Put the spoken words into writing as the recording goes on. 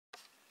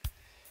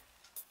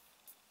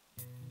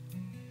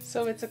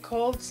So it's a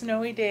cold,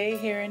 snowy day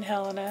here in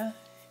Helena,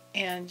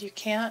 and you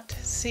can't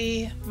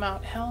see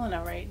Mount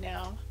Helena right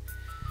now.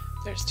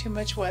 There's too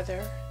much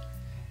weather,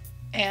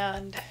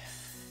 and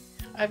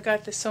I've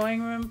got the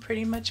sewing room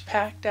pretty much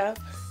packed up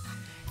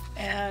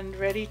and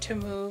ready to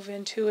move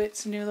into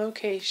its new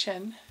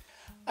location.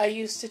 I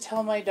used to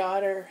tell my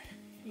daughter,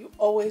 you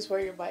always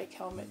wear your bike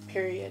helmet,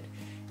 period.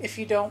 If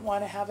you don't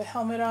want to have a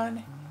helmet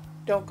on,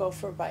 don't go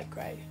for a bike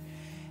ride.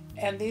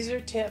 And these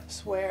are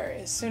tips where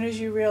as soon as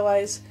you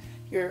realize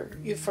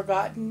you've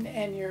forgotten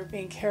and you're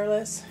being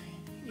careless,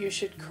 you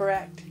should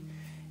correct,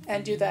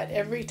 and do that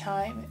every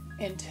time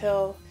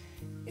until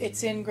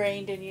it's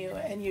ingrained in you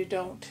and you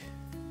don't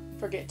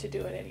forget to do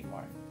it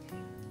anymore.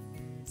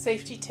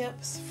 Safety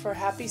tips for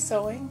happy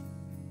sewing.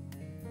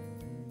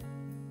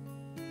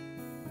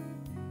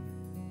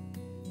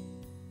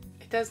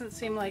 It doesn't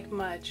seem like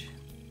much,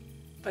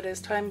 but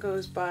as time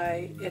goes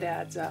by, it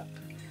adds up.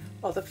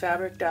 All the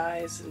fabric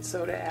dyes and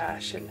soda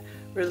ash and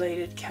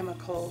related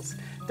chemicals,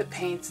 the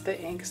paints, the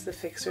inks, the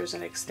fixers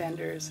and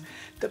extenders,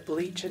 the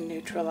bleach and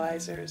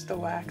neutralizers, the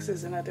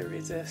waxes and other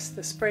resists,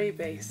 the spray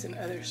base and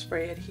other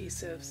spray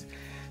adhesives,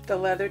 the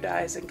leather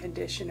dyes and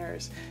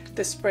conditioners,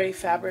 the spray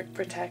fabric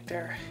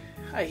protector.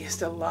 I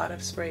used a lot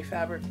of spray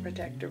fabric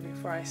protector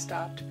before I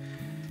stopped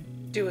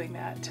doing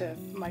that to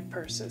my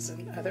purses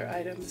and other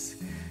items.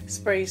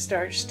 Spray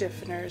starch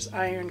stiffeners,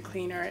 iron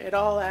cleaner, it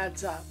all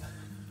adds up.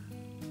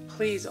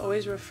 Please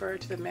always refer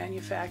to the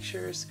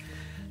manufacturer's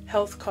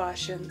health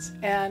cautions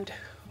and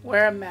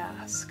wear a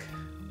mask,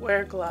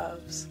 wear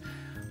gloves,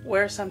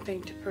 wear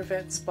something to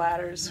prevent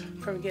splatters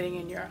from getting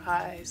in your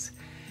eyes,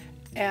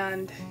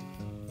 and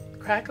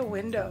crack a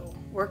window,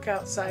 work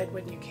outside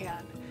when you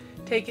can.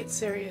 Take it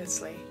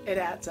seriously, it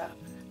adds up.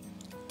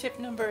 Tip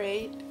number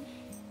 8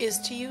 is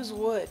to use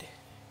wood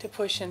to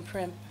push and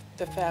primp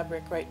the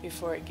fabric right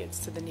before it gets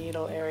to the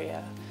needle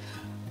area.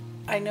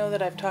 I know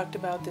that I've talked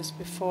about this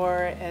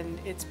before and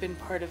it's been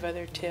part of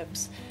other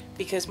tips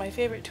because my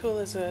favorite tool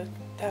is to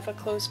have a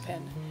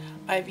clothespin.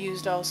 I've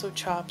used also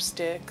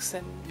chopsticks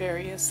and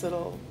various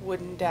little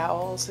wooden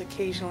dowels.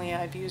 Occasionally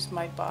I've used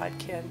my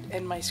bodkin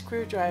and my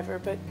screwdriver,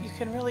 but you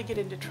can really get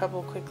into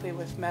trouble quickly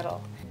with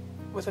metal.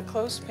 With a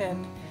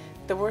clothespin,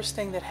 the worst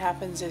thing that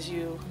happens is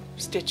you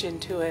stitch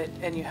into it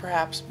and you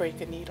perhaps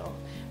break a needle,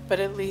 but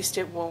at least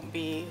it won't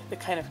be the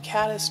kind of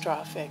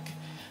catastrophic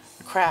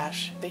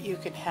crash that you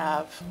can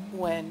have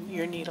when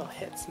your needle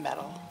hits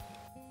metal.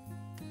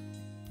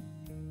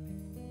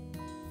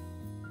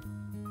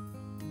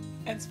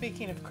 And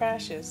speaking of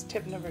crashes,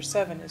 tip number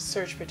 7 is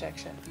surge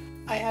protection.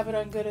 I have it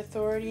on good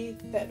authority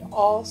that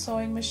all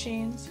sewing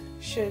machines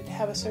should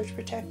have a surge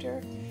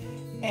protector,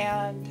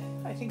 and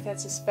I think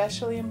that's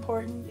especially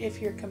important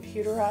if you're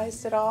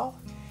computerized at all.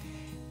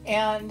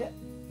 And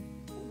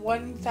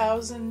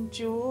 1,000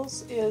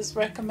 joules is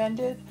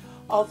recommended,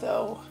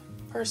 although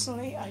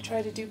personally I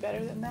try to do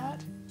better than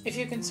that. If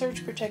you can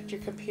surge protect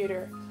your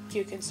computer,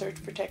 you can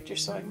surge protect your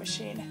sewing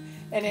machine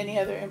and any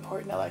other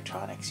important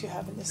electronics you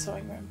have in the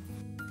sewing room.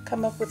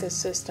 Come up with a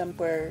system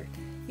where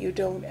you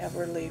don't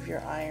ever leave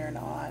your iron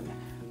on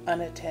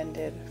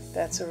unattended.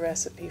 That's a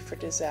recipe for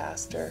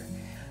disaster.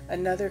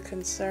 Another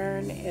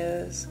concern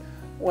is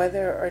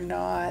whether or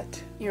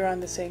not you're on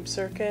the same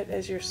circuit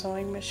as your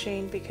sewing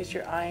machine, because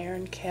your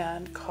iron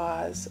can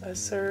cause a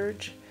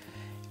surge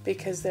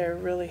because they're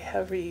really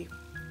heavy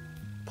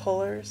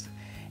pullers.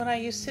 When I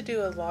used to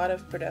do a lot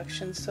of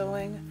production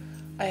sewing,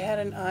 I had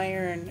an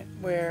iron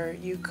where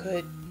you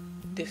could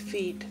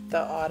defeat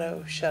the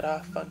auto shut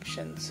off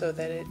function so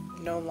that it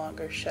no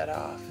longer shut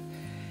off,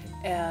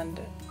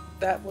 and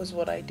that was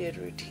what I did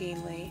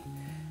routinely.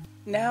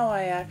 Now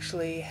I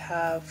actually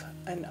have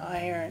an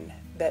iron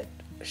that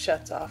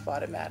shuts off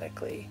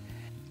automatically.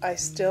 I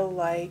still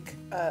like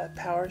a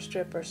power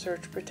strip or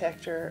surge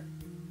protector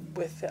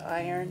with the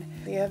iron.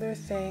 The other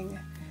thing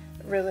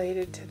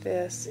related to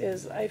this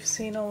is I've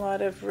seen a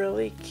lot of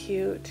really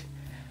cute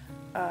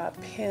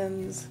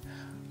pins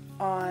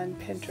on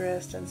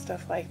Pinterest and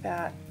stuff like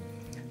that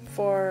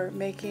for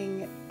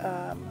making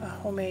a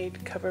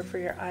homemade cover for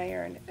your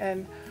iron,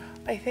 and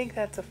I think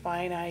that's a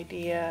fine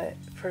idea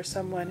for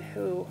someone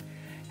who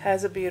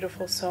has a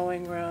beautiful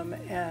sewing room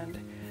and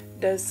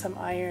does some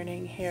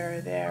ironing here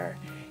or there.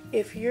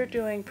 If you're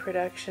doing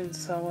production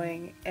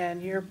sewing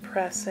and you're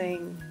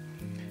pressing,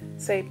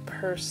 say,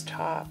 purse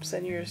tops,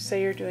 and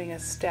you're doing a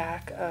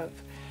stack of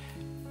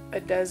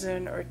a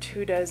dozen or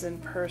 2 dozen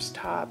purse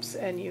tops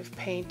and you've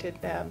painted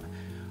them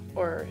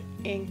or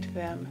inked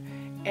them,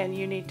 and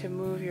you need to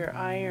move your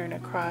iron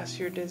across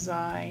your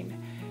design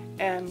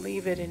and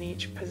leave it in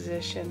each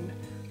position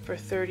for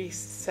 30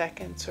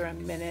 seconds or a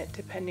minute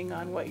depending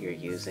on what you're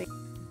using,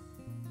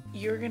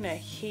 you're gonna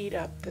heat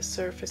up the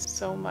surface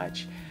so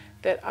much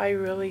that I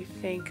really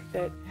think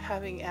that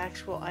having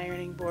actual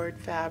ironing board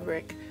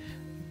fabric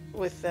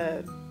with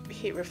the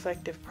heat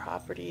reflective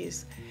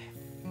properties,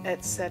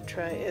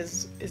 etc.,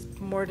 is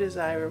more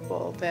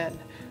desirable than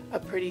a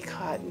pretty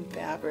cotton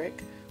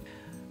fabric.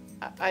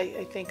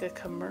 I think a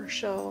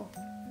commercial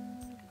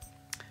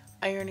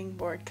ironing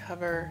board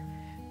cover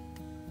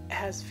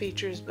has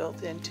features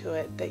built into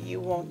it that you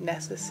won't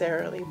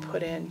necessarily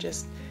put in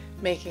just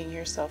making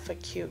yourself a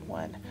cute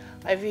one.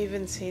 I've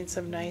even seen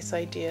some nice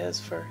ideas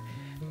for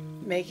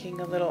making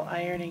a little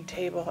ironing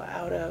table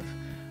out of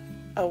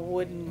a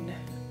wooden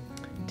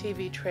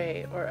TV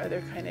tray or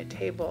other kind of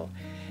table,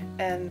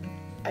 and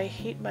I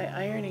heat my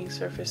ironing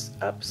surface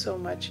up so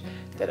much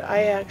that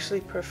I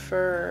actually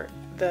prefer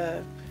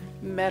the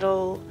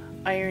metal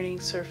ironing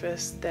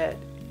surface that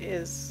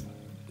is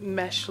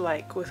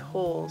mesh-like with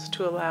holes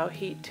to allow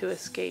heat to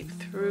escape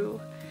through.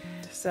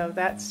 So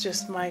that's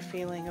just my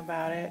feeling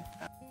about it.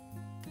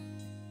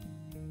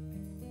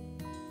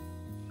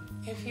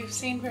 If you've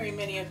seen very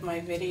many of my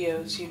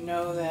videos, you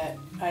know that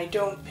I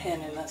don't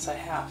pin unless I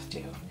have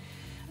to.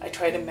 I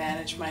try to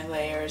manage my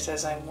layers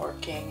as I'm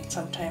working.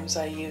 Sometimes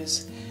I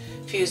use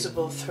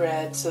fusible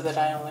thread so that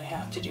I only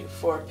have to do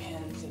 4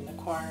 pins in the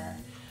corner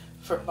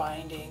for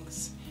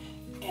bindings,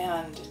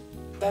 and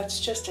that's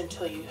just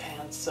until you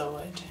hand sew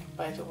it,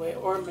 by the way,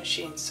 or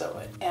machine sew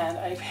it. And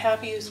I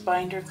have used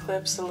binder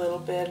clips a little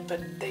bit,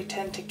 but they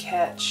tend to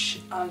catch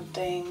on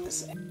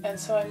things, and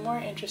so I'm more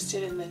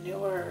interested in the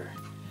newer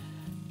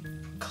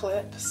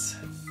clips,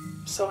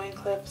 sewing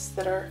clips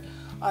that are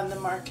on the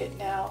market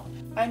now.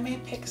 I may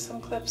pick some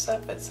clips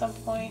up at some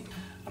point.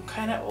 I'm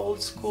kind of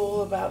old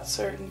school about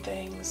certain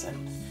things,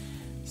 and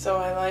so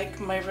I like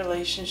my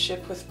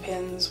relationship with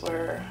pins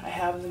where I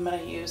have them and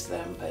I use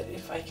them, but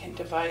if I can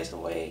devise a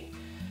way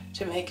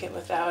to make it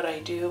without, I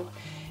do.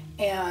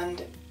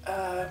 And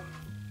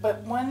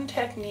but one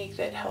technique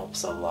that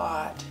helps a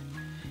lot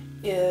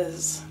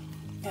is,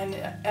 and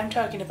I'm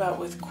talking about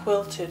with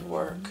quilted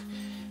work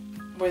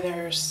where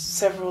there's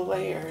several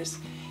layers,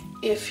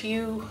 if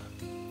you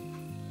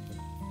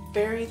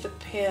bury the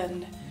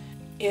pin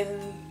in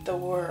the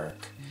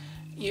work,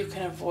 you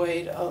can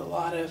avoid a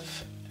lot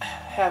of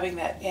having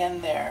that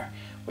end there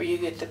where you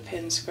get the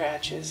pin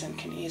scratches and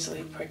can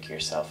easily prick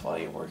yourself while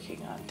you're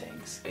working on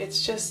things.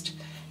 It's just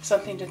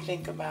something to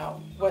think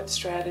about, what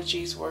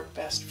strategies work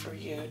best for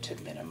you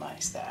to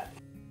minimize that.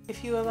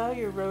 If you allow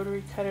your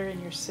rotary cutter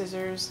and your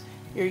scissors,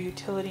 your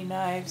utility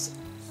knives,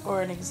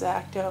 or an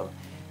X-Acto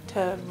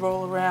to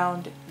roll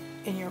around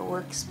in your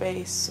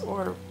workspace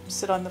or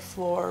sit on the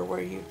floor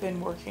where you've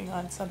been working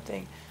on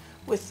something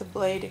with the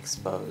blade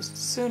exposed,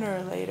 sooner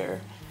or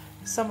later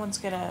someone's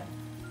gonna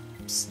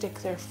stick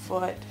their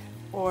foot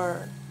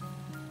or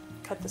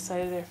cut the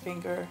side of their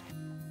finger.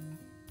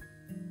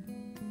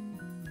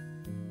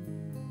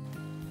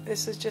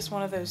 This is just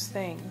one of those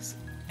things,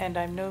 and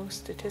I'm no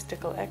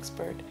statistical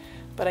expert,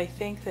 but I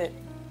think that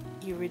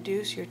you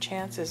reduce your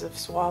chances of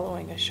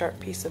swallowing a sharp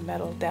piece of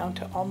metal down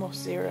to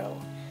almost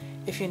zero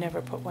if you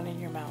never put one in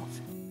your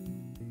mouth.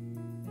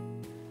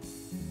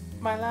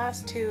 My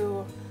last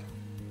two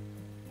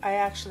I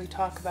actually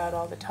talk about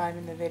all the time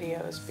in the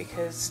videos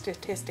because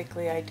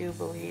statistically I do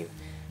believe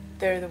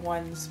they're the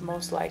ones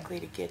most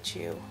likely to get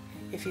you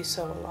if you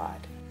sew a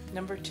lot.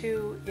 Number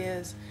 2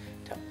 is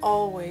to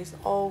always,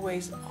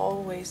 always,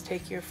 always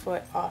take your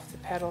foot off the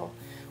pedal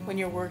when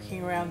you're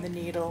working around the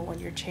needle, when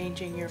you're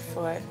changing your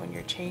foot, when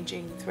you're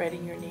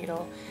threading your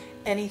needle,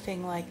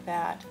 anything like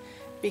that,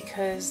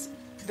 because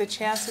the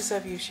chances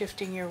of you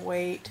shifting your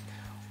weight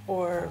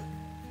or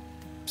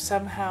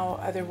somehow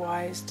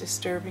otherwise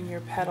disturbing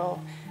your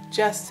pedal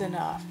just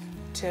enough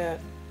to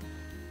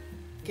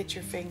get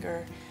your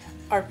finger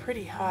are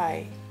pretty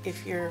high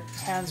if your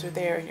hands are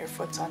there and your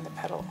foot's on the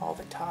pedal all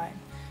the time.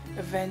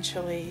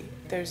 Eventually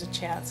there's a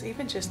chance,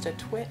 even just a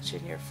twitch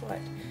in your foot,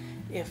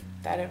 if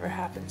that ever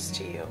happens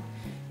to you,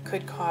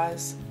 could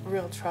cause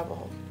real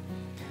trouble.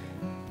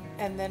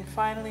 And then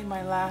finally,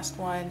 my last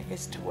one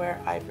is to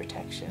wear eye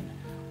protection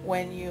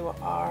when you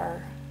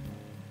are,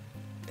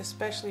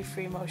 especially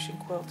free motion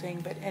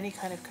quilting, but any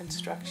kind of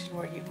construction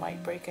where you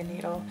might break a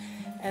needle.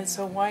 And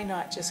so why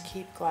not just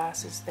keep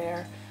glasses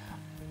there?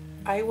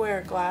 I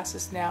wear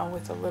glasses now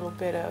with a little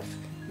bit of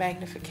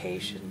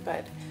magnification,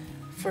 but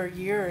for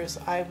years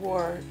I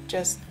wore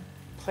just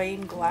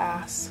plain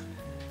glasses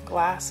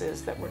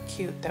that were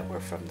cute, that were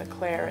from the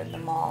Claire in the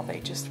mall. They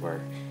just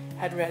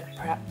had red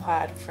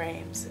plaid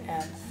frames,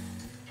 and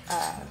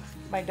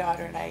my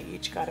daughter and I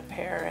each got a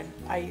pair, and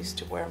I used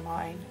to wear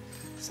mine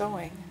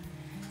sewing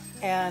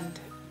and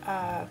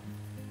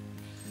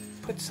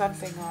put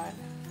something on.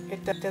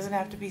 It doesn't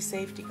have to be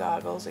safety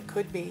goggles. It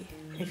could be,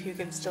 if you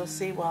can still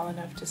see well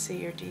enough to see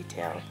your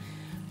detail.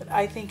 But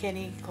I think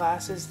any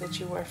glasses that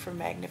you wear for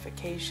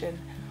magnification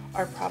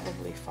are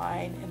probably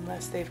fine,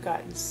 unless they've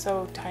gotten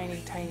so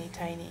tiny, tiny,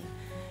 tiny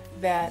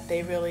that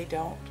they really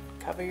don't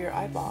cover your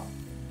eyeball.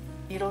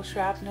 Needle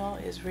shrapnel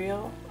is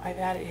real. I've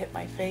had it hit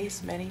my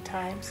face many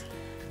times,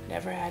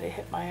 never had it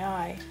hit my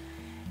eye.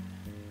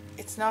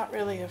 It's not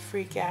really a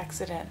freak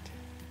accident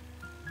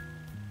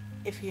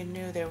if you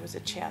knew there was a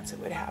chance it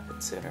would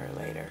happen sooner or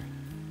later.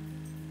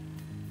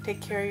 Take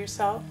care of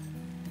yourself.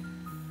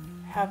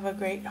 Have a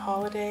great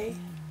holiday.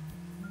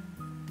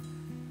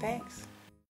 Thanks.